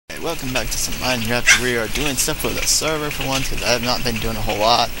Alright, welcome back to some Minecraft. We are doing stuff for the server for once, because I have not been doing a whole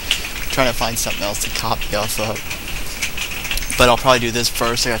lot. I'm trying to find something else to copy off of. But I'll probably do this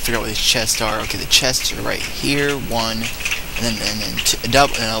first. I gotta figure out where these chests are. Okay, the chests are right here. One, and then a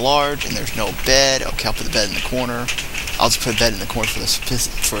double and a large, and there's no bed. Okay, I'll put the bed in the corner. I'll just put a bed in the corner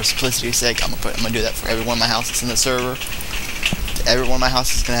for simplicity's sake. I'm gonna do that for every one of my houses in the server. Every one of my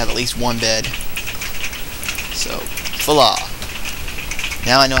houses is gonna have at least one bed. So, voila.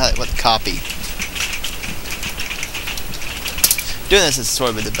 Now I know what to copy. Doing this is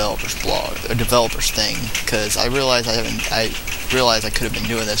sort of a developer's blog, a developer's thing, because I realize I could have been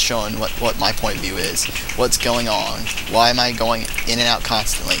doing this, showing what my point of view is, what's going on, why am I going in and out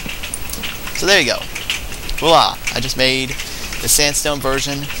constantly. So there you go. Voila! I just made the sandstone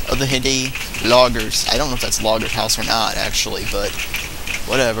version of the Hindi loggers. I don't know if that's logger's house or not, actually, but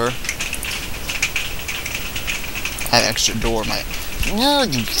whatever. I have an extra door. No,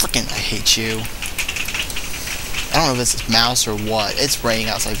 you freaking! I hate you. I don't know if this is mouse or what. It's raining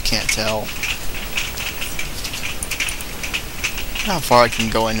outside. You can't tell. How far I can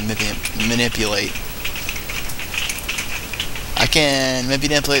go in and manipulate? I can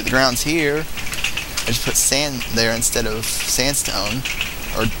manipulate the grounds here. I just put sand there instead of sandstone,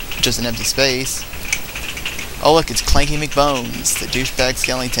 or just an empty space. Oh look, it's Clanky McBones, the douchebag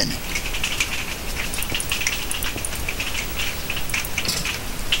skeleton.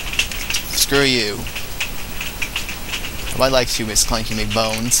 Screw you. Nobody likes you, Miss Clanky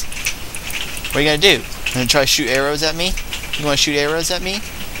McBones. What are you gonna do? You gonna try to shoot arrows at me? You wanna shoot arrows at me?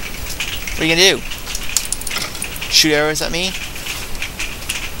 What are you gonna do? Shoot arrows at me?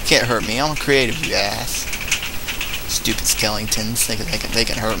 Can't hurt me. I'm creative, you ass. Stupid skeletons think they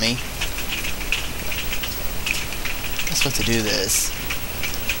can hurt me. I'm supposed to do this.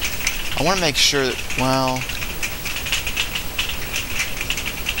 I want to make sure that, well,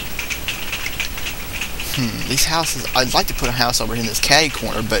 these houses, I'd like to put a house over here in this caddy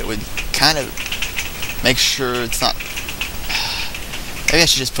corner, but it would kind of make sure it's not. Maybe I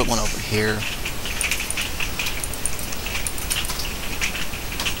should just put one over here.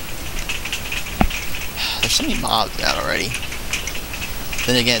 There's so many mobs out already.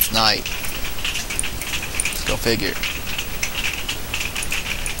 Then again, it's night. Let's go figure.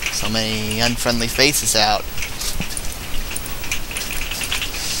 So many unfriendly faces out.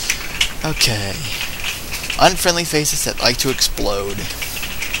 Okay. Unfriendly faces that like to explode.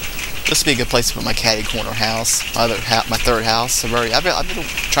 This would be a good place to put my caddy corner house. My third house. I've been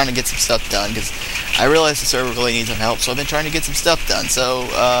trying to get some stuff done because I realize the server really needs some help. So I've been trying to get some stuff done. So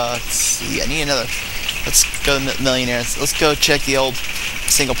let's see. I need another. Let's go to Millionaires. Let's go check the old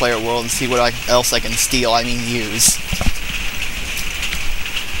single-player world and see what else I can steal. I mean, use.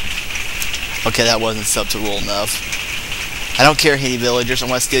 Okay, that wasn't subtle enough. I don't care, Hindi villagers. I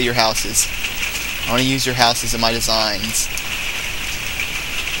want to steal your houses. I want to use your houses in my designs.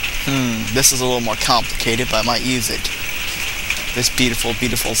 This is a little more complicated, but I might use it. This beautiful,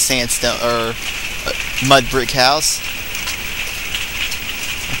 beautiful sandstone or mud brick house.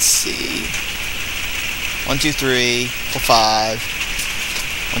 Let's see. 1, 2, 3, 4, 5.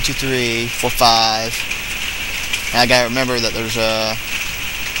 1, 2, 3, 4, 5. And I gotta remember that there's a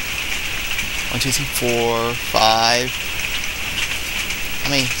 1, 2, 3, 4, 5. How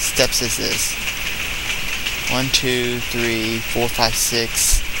many steps is this? 1, 2, 3, 4, 5,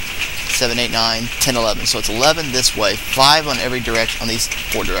 6, 7, 8, 9, 10, 11. So it's 11 this way, 5 on every direction, on these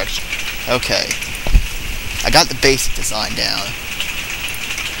 4 directions. Okay. I got the basic design down.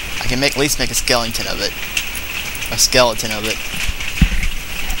 I can at least make a skeleton of it.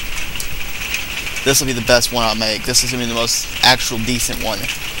 This will be the best one I'll make. This is going to be the most actual decent one.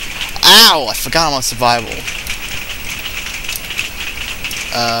 Ow! I forgot I'm on survival.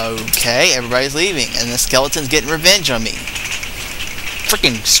 Okay, everybody's leaving, and the skeleton's getting revenge on me.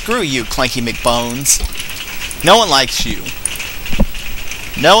 Freaking screw you, Clanky McBones. No one likes you.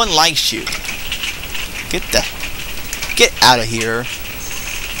 No one likes you. Get out of here.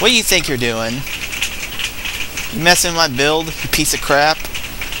 What do you think you're doing? You messing with my build, you piece of crap?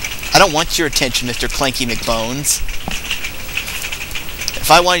 I don't want your attention, Mr. Clanky McBones. If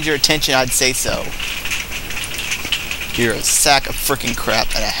I wanted your attention, I'd say so. You're a sack of frickin'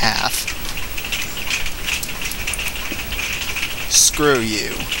 crap and a half. Screw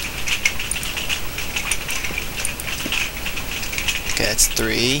you. Okay, that's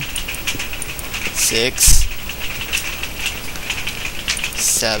 3, 6,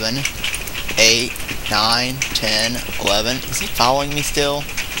 7, 8, 9, 10, 11. Is he following me still?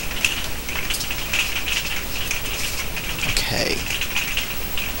 Okay.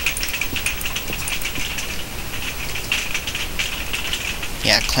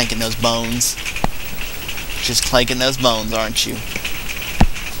 clanking those bones. Just clanking those bones, aren't you?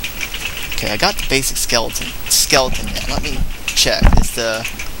 Okay, I got the basic skeleton now. Let me check. Is the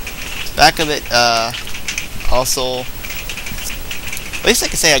back of it also... At least I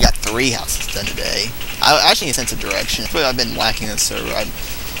can say I got 3 houses done today. I actually need a sense of direction. I've been lacking this server.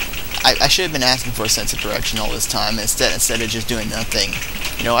 I should have been asking for a sense of direction all this time instead of just doing nothing.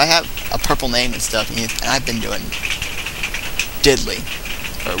 You know, I have a purple name and stuff, and I've been doing diddly,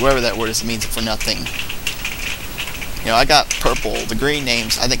 or whatever that word is, it means for nothing. You know, I got purple, the green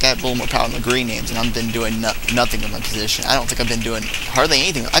names. I think I have a little more power than the green names, and I've been doing nothing with my position. I don't think I've been doing hardly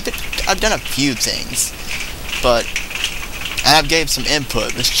anything. I've done a few things, but and I've gave some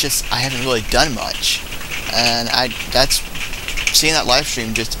input. It's just I haven't really done much, and that's seeing that live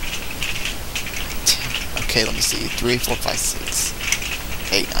stream just. Okay, let me see. 3, 4, 5, 6,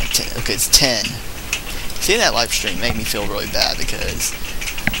 8, 9, 10. Okay, it's 10. Seeing that live stream made me feel really bad because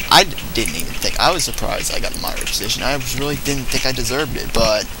I didn't even think. I was surprised I got the moderator position. I really didn't think I deserved it,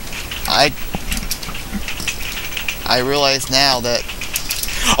 but I realize now that.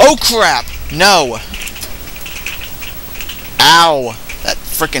 Oh crap! No! Ow! That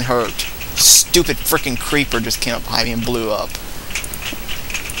frickin' hurt. Stupid frickin' creeper just came up behind me and blew up.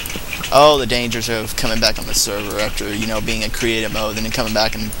 Oh, the dangers of coming back on the server after, you know, being in creative mode and then coming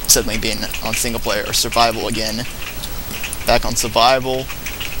back and suddenly being on single player or survival again. Back on survival.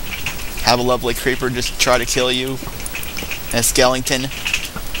 Have a lovely creeper just try to kill you. And a skeleton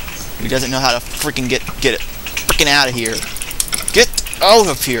who doesn't know how to freaking get it freaking out of here. Get out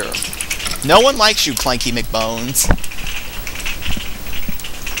of here. No one likes you, Clanky McBones.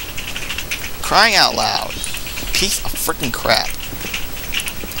 Crying out loud. Piece of freaking crap.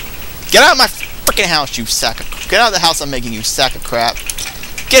 Get out of my freaking house, you sack of... Get out of the house I'm making, you sack of crap.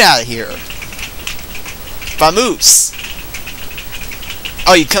 Get out of here. Vamoose.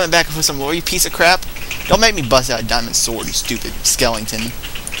 Oh, you coming back for some more, you piece of crap? Don't make me bust out a diamond sword, you stupid skeleton.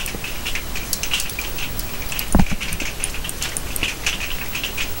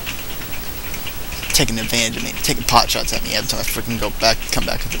 Taking advantage of me, taking pot shots at me every time I freaking come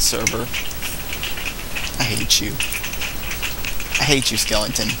back to the server. I hate you. I hate you,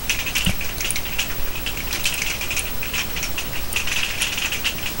 skeleton.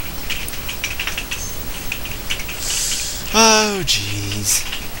 Oh, jeez.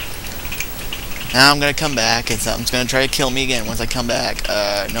 Now I'm gonna come back, and something's gonna try to kill me again once I come back.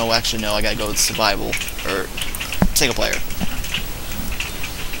 No, actually, no, I gotta go with survival, or single player.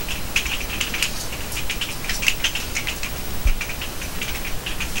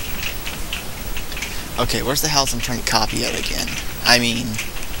 Okay, where's the house I'm trying to copy out again? I mean,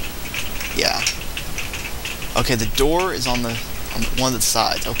 yeah. Okay, the door is on one of the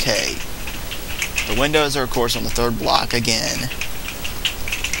sides. Okay. The windows are, of course, on the 3rd block again.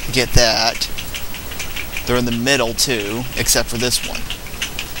 Get that. They're in the middle, too, except for this one.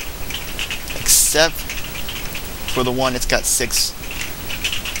 Except for the one that's got 6.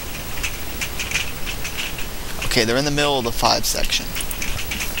 Okay, they're in the middle of the 5 section.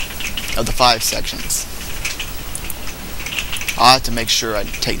 Of the 5 sections. I'll have to make sure I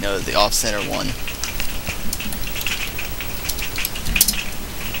take note of the off-center one.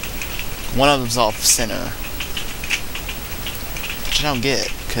 One of them's off center, which I don't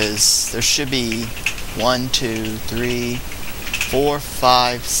get, because there should be 1, 2, 3, 4,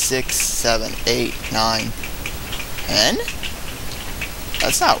 5, 6, 7, 8, 9, 10?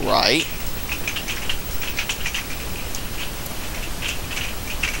 That's not right.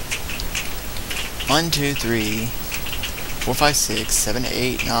 One, 2, 3, 4, 5, 6, 7,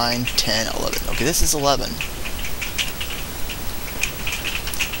 8, 9, 10, 11. Okay, this is 11.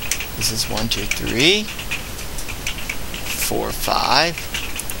 This is 1, 2, 3, 4, 5.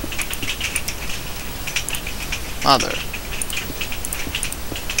 Mother.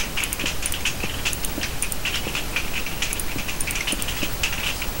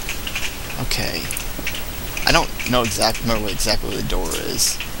 Okay. I don't know remember exactly where the door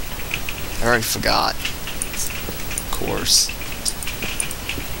is. I already forgot. Of course.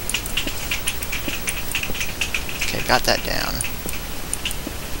 Okay, got that down.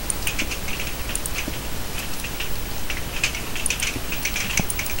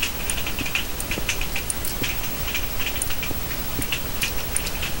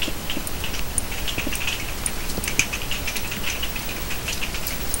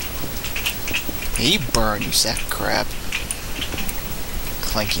 You burn, you sack of crap.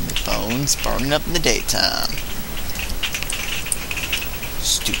 Clanky McBones, burning up in the daytime.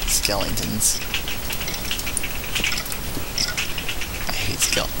 Stupid skeletons. I hate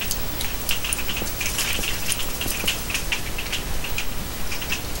skeletons.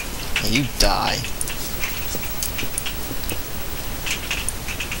 Yeah, you die.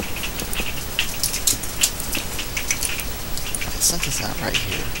 Something's not right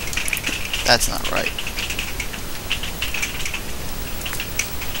here. That's not right.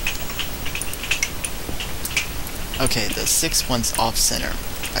 Okay, the 6th one's off center.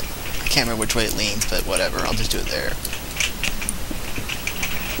 I can't remember which way it leans, but whatever. I'll just do it there.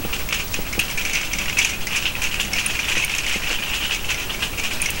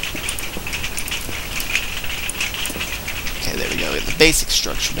 Okay, there we go. Get the basic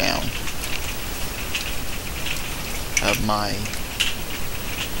structure down of my...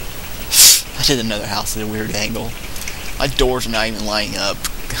 I did another house at a weird angle. My doors are not even lining up.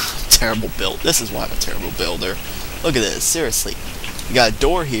 Terrible build. This is why I'm a terrible builder. Look at this. Seriously. You got a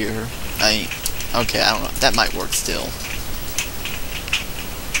door here. Okay, I don't know. That might work still.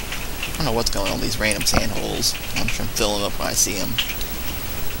 I don't know what's going on with these random sand holes. I'm trying to fill them up when I see them.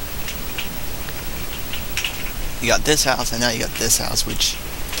 You got this house, and now you got this house, which,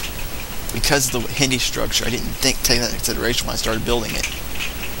 because of the Hindi structure, I didn't take that into consideration when I started building it.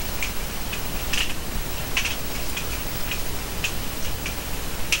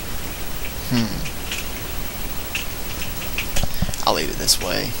 I'll leave it this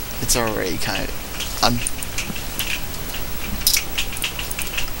way. It's already kind of...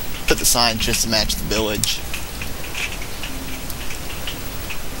 put the sign just to match the village.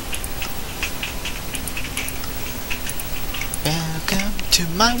 Welcome to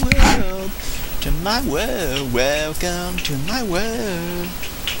my world, welcome to my world.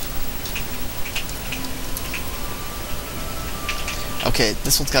 Okay,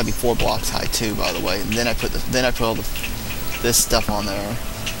 this one's gotta be 4 blocks high too, by the way. And then I put all this stuff on there.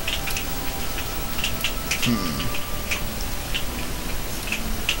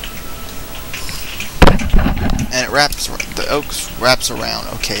 And it wraps, the oak wraps around.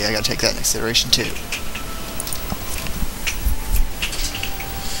 Okay, I gotta take that into consideration too.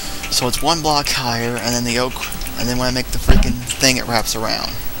 So it's 1 block higher, and then the oak, and then when I make the freaking thing, it wraps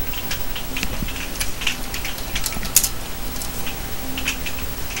around.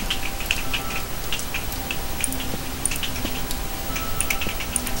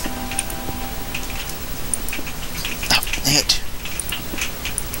 Oh, dang it.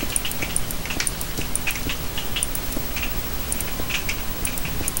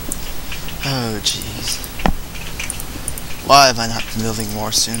 Oh, jeez. Why have I not been building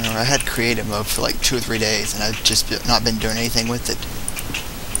more sooner? I had creative mode for like 2 or 3 days, and I've just not been doing anything with it.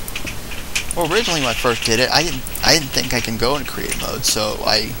 Well, originally when I first did it, I didn't think I can go into creative mode, so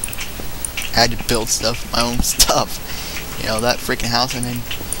I had to build stuff, my own stuff. You know, that freaking house I'm in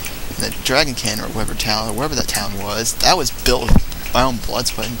the Dragonkin, or wherever that town was, that was built with my own blood,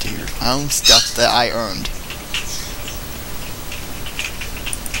 sweat, and tears. My own stuff that I earned.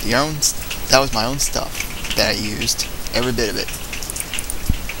 That was my own stuff that I used. Every bit of it.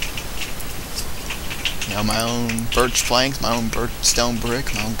 You know, my own birch planks, my own birch stone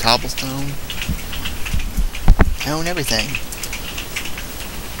brick, my own cobblestone. I own everything.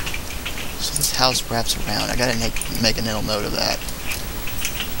 So this house wraps around. I gotta make a mental note of that.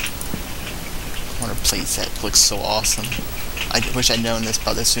 Corner plate set looks so awesome. I wish I'd known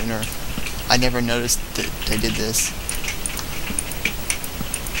about this sooner. I never noticed that they did this.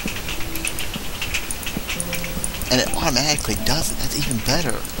 And it automatically does it. That's even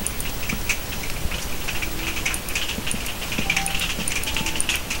better.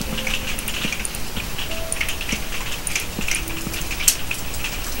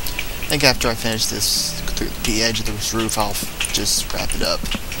 I think after I finish this, the edge of this roof, I'll just wrap it up.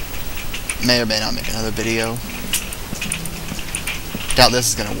 May or may not make another video. Doubt this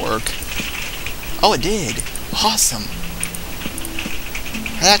is gonna work. Oh, it did! Awesome!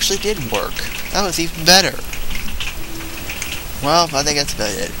 It actually did work. That was even better. Well, I think that's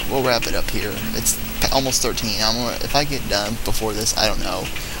about it. We'll wrap it up here. It's almost 13. If I get done before this, I don't know.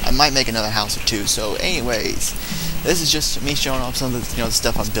 I might make another house or 2. So, anyways, this is just me showing off some of the, the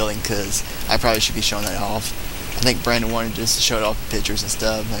stuff I'm building, because I probably should be showing that off. I think Brandon wanted just to show it off with pictures and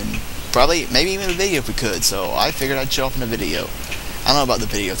stuff, and probably maybe even a video if we could. So I figured I'd show off in a video. I don't know about the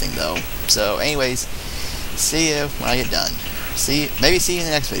video thing though. So, anyways, see you when I get done. Maybe see you in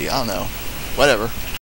the next video. I don't know. Whatever.